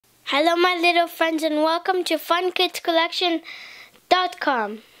Hello my little friends and welcome to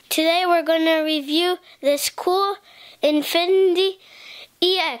funkidscollection.com. Today we're going to review this cool Infiniti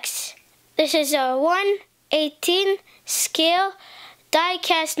EX. This is a 1/18 scale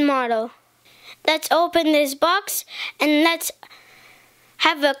die-cast model. Let's open this box and let's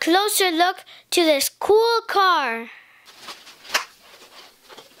have a closer look to this cool car.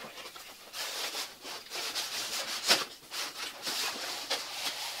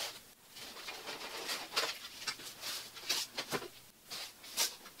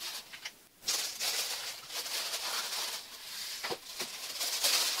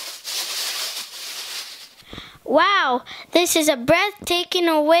 Wow, this is a breathtaking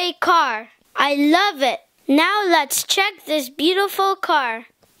away car. I love it. Now let's check this beautiful car.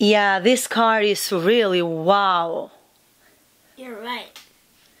 Yeah, this car is really wow. You're right.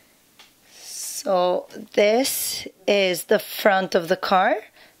 So this is the front of the car,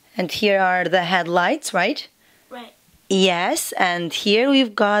 and here are the headlights, right? Right. Yes, and here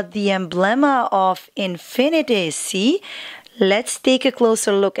we've got the emblem of Infiniti. See? Let's take a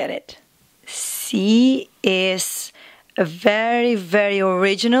closer look at it. See, is very, very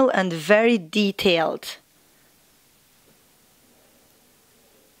original and very detailed.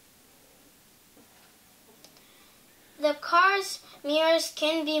 The car's mirrors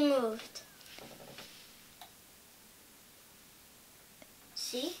can be moved.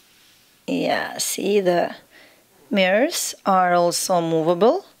 See? Yeah, see, the mirrors are also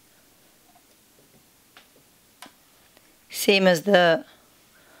movable. Same as the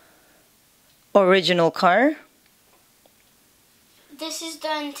original car. This is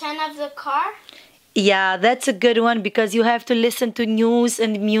the antenna of the car? Yeah, that's a good one because you have to listen to news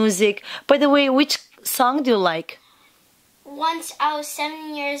and music. By the way, which song do you like? Once I was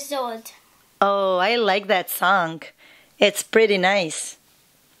 7 years old. Oh, I like that song. It's pretty nice.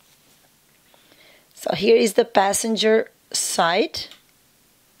 So here is the passenger side.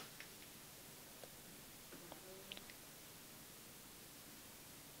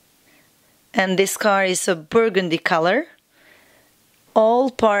 And this car is a burgundy color. All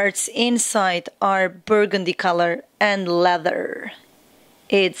parts inside are burgundy color and leather.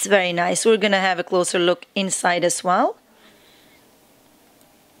 It's very nice. We're gonna have a closer look inside as well.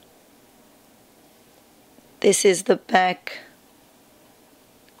 This is the back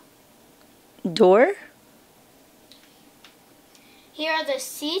door. Here are the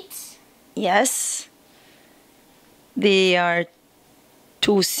seats. Yes. There are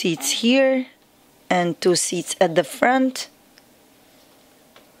 2 seats here and 2 seats at the front.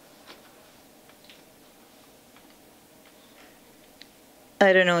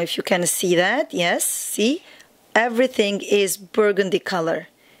 I don't know if you can see that. Yes, see? Everything is burgundy color.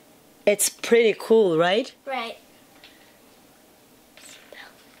 It's pretty cool, right? Right.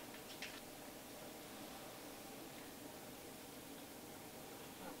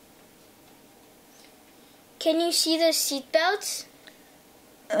 Can you see the seat belts?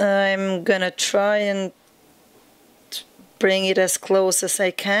 I'm gonna try and bring it as close as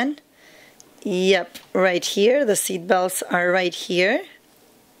I can. Yep, right here. The seat belts are right here.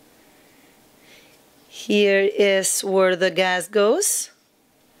 Here is where the gas goes.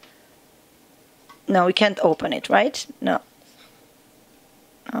 No, we can't open it, right? No.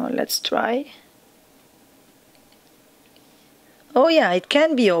 Oh, let's try. Oh yeah, it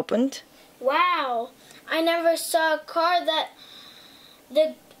can be opened. Wow, I never saw a car that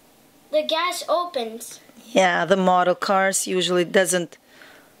the gas opens. Yeah, the model cars usually doesn't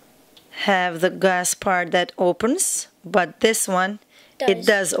have the gas part that opens, but this one, it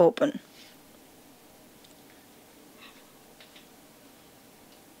does open.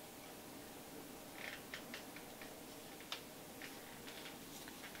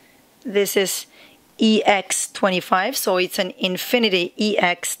 This is EX25, so it's an Infiniti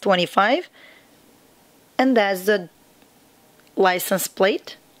EX25, and that's the license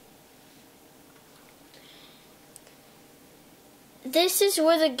plate. This is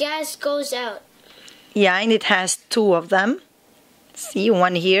where the gas goes out. Yeah, and it has 2 of them. See,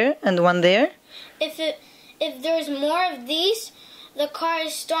 one here and one there. If there's more of these, the car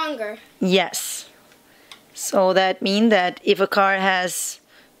is stronger. Yes. So that means that if a car has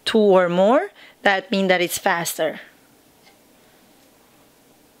 2 or more, that means that it's faster.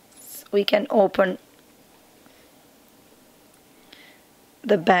 So we can open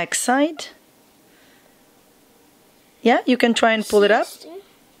the back side. Yeah, you can try and pull it up.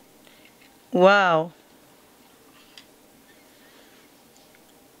 Wow.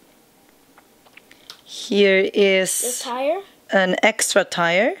 Here is the tire. An extra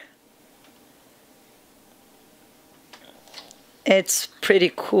tire. It's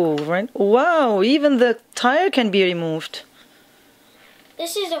pretty cool, right? Wow, even the tire can be removed.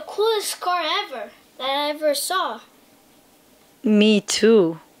 This is the coolest car ever that I ever saw. Me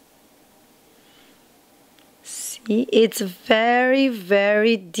too. See, it's very,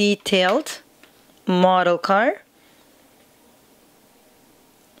 very detailed model car.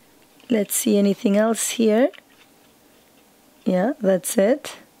 Let's see anything else here. Yeah, that's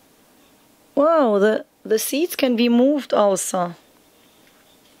it. Wow, the seats can be moved also.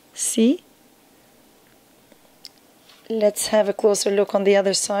 See? Let's have a closer look on the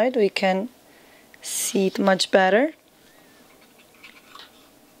other side. We can see it much better.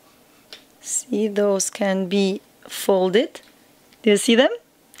 See, those can be folded. Do you see them?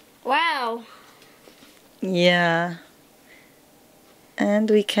 Wow. Yeah. And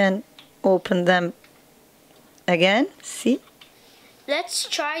we can open them again. See? Let's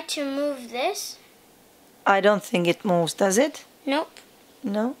try to move this. I don't think it moves, does it? Nope.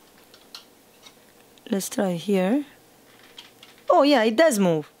 No? Let's try here. Oh yeah, it does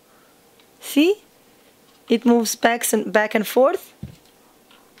move. See? It moves back and forth.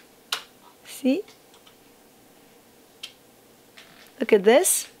 See? Look at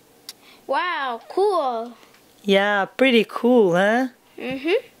this. Wow, cool. Yeah, pretty cool, huh?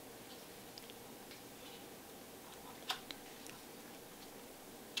 Mm-hmm.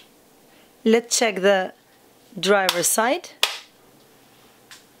 Let's check the driver's side.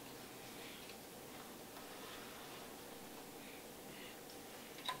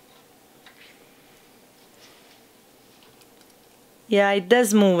 Yeah, it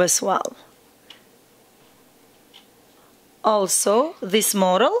does move as well. Also, this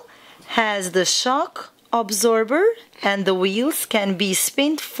model has the shock absorber and the wheels can be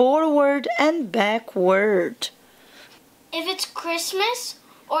spun forward and backward. If it's Christmas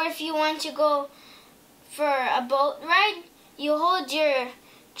or if you want to go for a boat ride, you hold your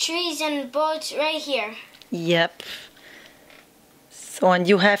trees and boats right here. Yep. So, and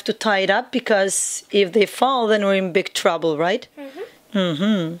you have to tie it up because if they fall, then we're in big trouble, right? Mm-hmm.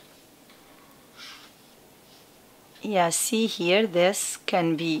 Mm-hmm. Yeah, see here, this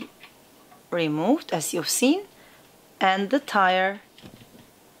can be removed as you've seen, and the tire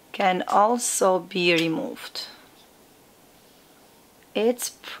can also be removed.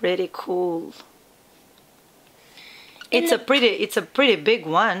 It's pretty cool. It's a pretty big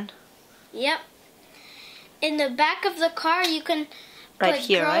one. Yep. In the back of the car, you can Right put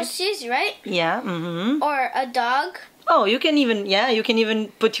here, groceries, right? Yeah. Mm-hmm. Or a dog. Oh, you can even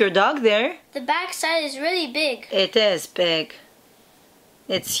put your dog there. The back side is really big. It is big.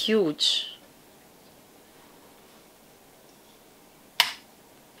 It's huge.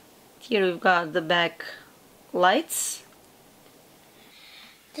 Here we've got the back lights.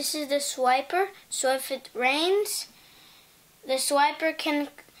 This is the swiper, so if it rains, the swiper can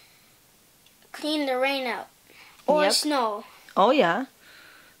clean the rain out. Or Yep. snow. Oh yeah.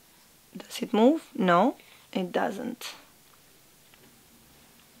 Does it move? No, it doesn't.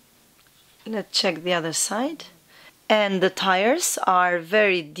 Let's check the other side. And the tires are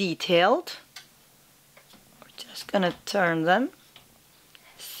very detailed. We're just gonna turn them.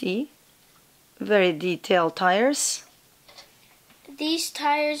 See? Very detailed tires. These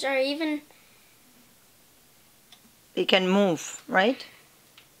tires are even... They can move, right?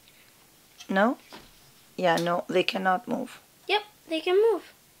 No? Yeah, no, they cannot move. Yep, they can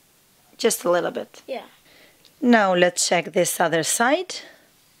move. Just a little bit. Yeah. Now let's check this other side.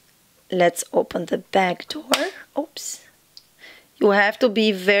 Let's open the back door. Oops. You have to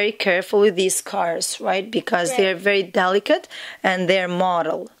be very careful with these cars, right? Because Right. they're very delicate and they're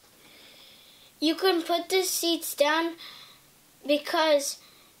model. You can put the seats down because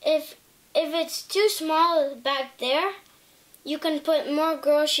if it's too small back there, you can put more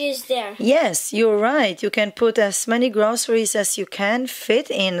groceries there. Yes, you're right. You can put as many groceries as you can fit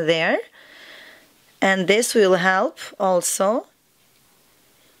in there. And this will help also.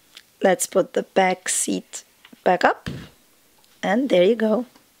 Let's put the back seat back up. And there you go.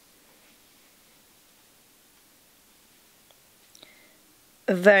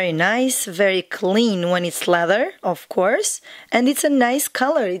 Very nice, very clean when it's leather, of course. And it's a nice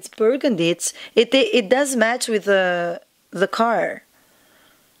color. It's burgundy. It does match with the car.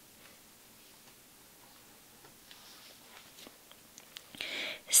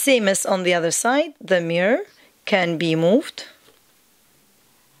 Same as on the other side, the mirror can be moved.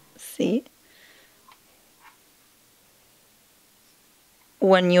 See?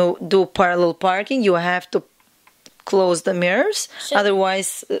 When you do parallel parking, you have to close the mirrors, So-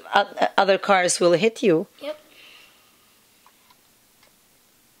 otherwise other cars will hit you. Yep.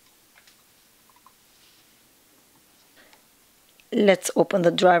 Let's open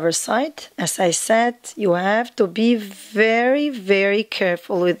the driver's side. As I said, you have to be very, very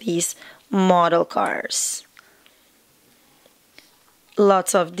careful with these model cars.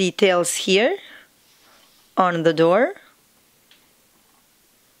 Lots of details here on the door.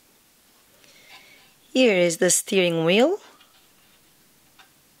 Here is the steering wheel.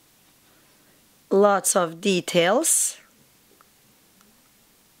 Lots of details.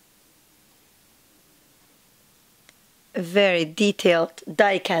 A very detailed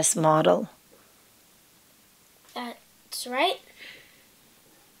die-cast model. That's right.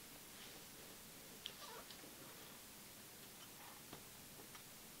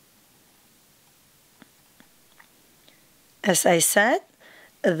 As I said,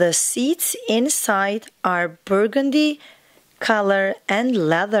 the seats inside are burgundy color and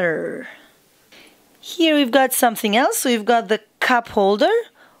leather. Here we've got something else. We've got the cup holder,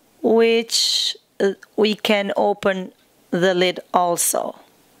 which we can open the lid also.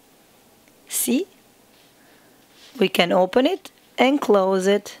 See? We can open it and close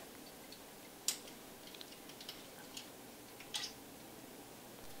it.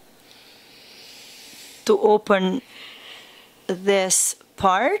 To open this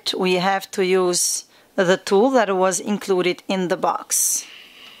part, we have to use the tool that was included in the box.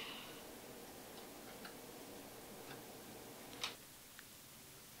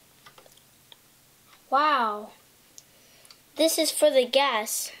 Wow. This is for the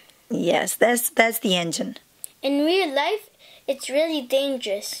gas. Yes, that's the engine. In real life, it's really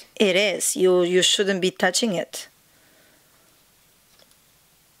dangerous. It is. You shouldn't be touching it.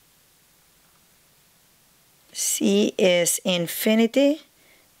 C is Infiniti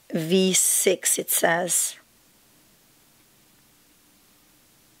V6, it says.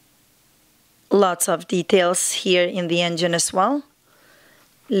 Lots of details here in the engine as well.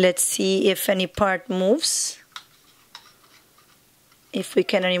 Let's see if any part moves. If we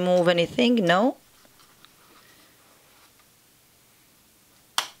can remove anything, no.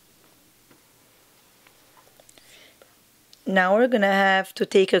 Now we're gonna have to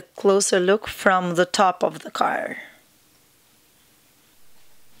take a closer look from the top of the car.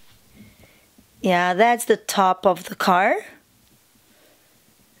 Yeah, that's the top of the car.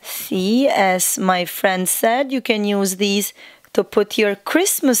 See, as my friend said, you can use these to put your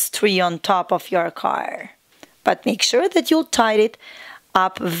Christmas tree on top of your car. But make sure that you tie it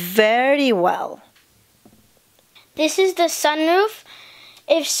up very well. This is the sunroof.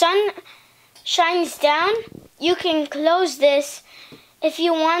 If sun shines down, you can close this. If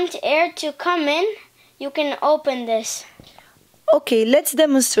you want air to come in, you can open this. Okay, let's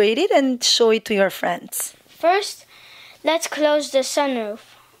demonstrate it and show it to your friends. First, let's close the sunroof.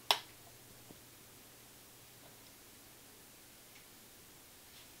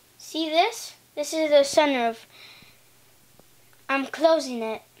 See this? This is the sunroof. I'm closing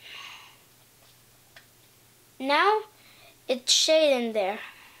it. Now, it's shade in there.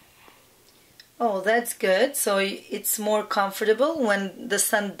 Oh, that's good. So it's more comfortable when the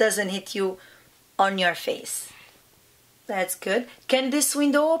sun doesn't hit you on your face. That's good. Can this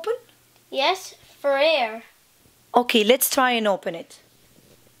window open? Yes, for air. Okay, let's try and open it.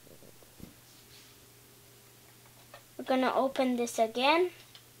 We're gonna open this again.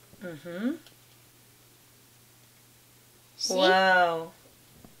 Mm-hmm. See? Wow,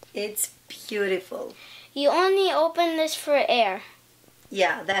 it's beautiful. You only open this for air.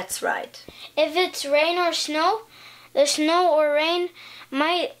 Yeah, that's right. If it's rain or snow, the snow or rain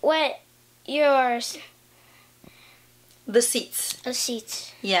might wet the seats. the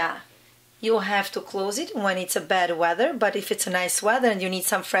seats. Yeah, you have to close it when it's a bad weather, but if it's a nice weather and you need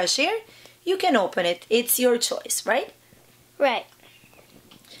some fresh air, you can open it. It's your choice, right? Right.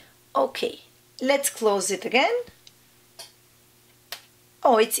 Okay, let's close it again.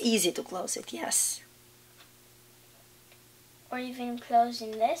 Oh, it's easy to close it, yes. Or even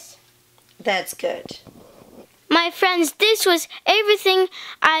closing this. That's good. My friends, this was everything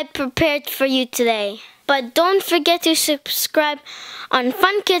I prepared for you today. But don't forget to subscribe on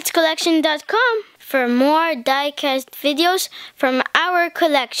funkidscollection.com for more die-cast videos from our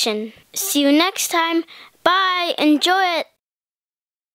collection. See you next time. Bye. Enjoy it.